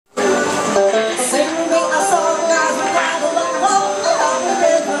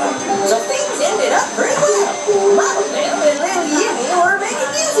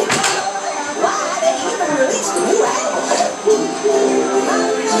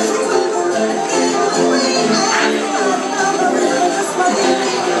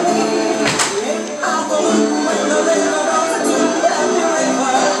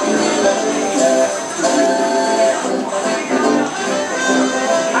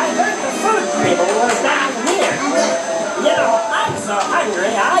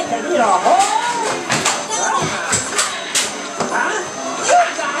need a hole.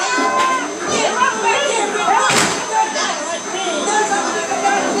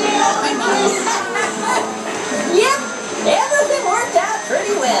 Yep, everything worked out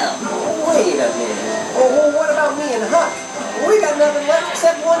pretty well. Wait a minute. Well, what about me and Huck? We got nothing left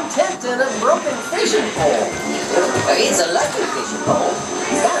except one tent and a broken fishing pole. It's a lucky fishing pole.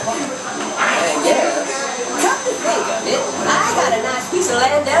 I guess. Come to think of it, I got a nice piece of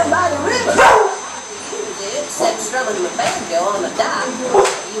land down by the river. Except strumming the banjo on the dock.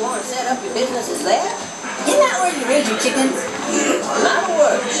 You want to set up your businesses there? Isn't that where you raise your chickens? Not a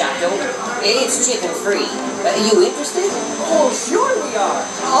word, Shato. It's chicken free. You interested? Oh, sure we are.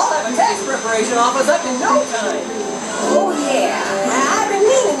 I'll have a tax preparation office up in no time. Oh, yeah. I've been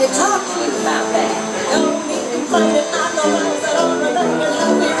meaning to talk to you about that. Don't need to find it, I know I said on the bank and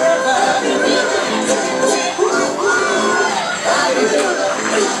let me river.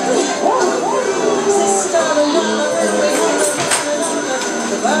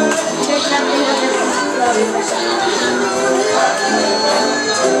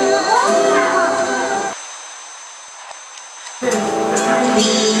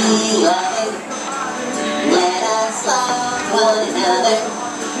 Beloved, let us love one another.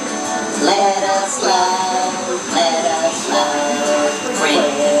 Let us love, let us love.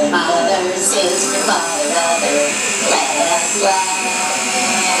 Friend, mother, sister, father, brother. Let us love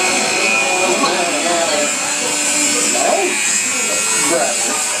one another.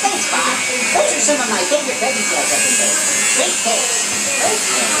 Thanks, Bob. Those are some of my favorite VeggieTales episodes. Great tales. Thanks,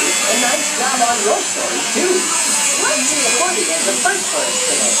 Andy. A nice job on your story, too. Let's see the party as the first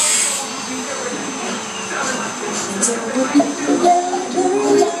verse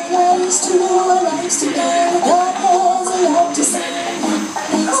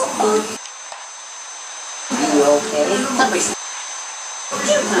You okay? Cumbersome.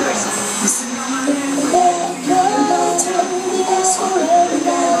 Too cumbersome.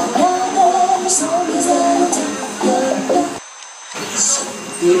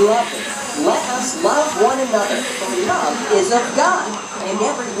 Beloved, let us love one another, for love is of God, and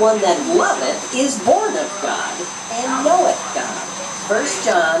everyone that loveth is born of God, and knoweth God. 1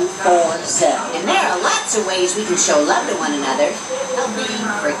 John 4:7. And there are lots of ways we can show love to one another. Helping,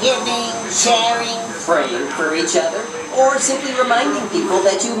 forgiving, sharing. Praying for each other, or simply reminding people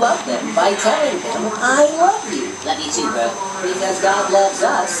that you love them by telling them, I love you. Love you too, bro. Because God loves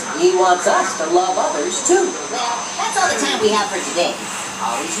us, He wants us to love others too. Well, that's all the time we have for today.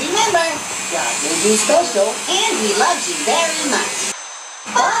 Always remember, God made you special. and He loves you very much.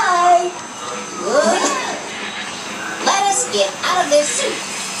 Bye! Let us get out of this suit.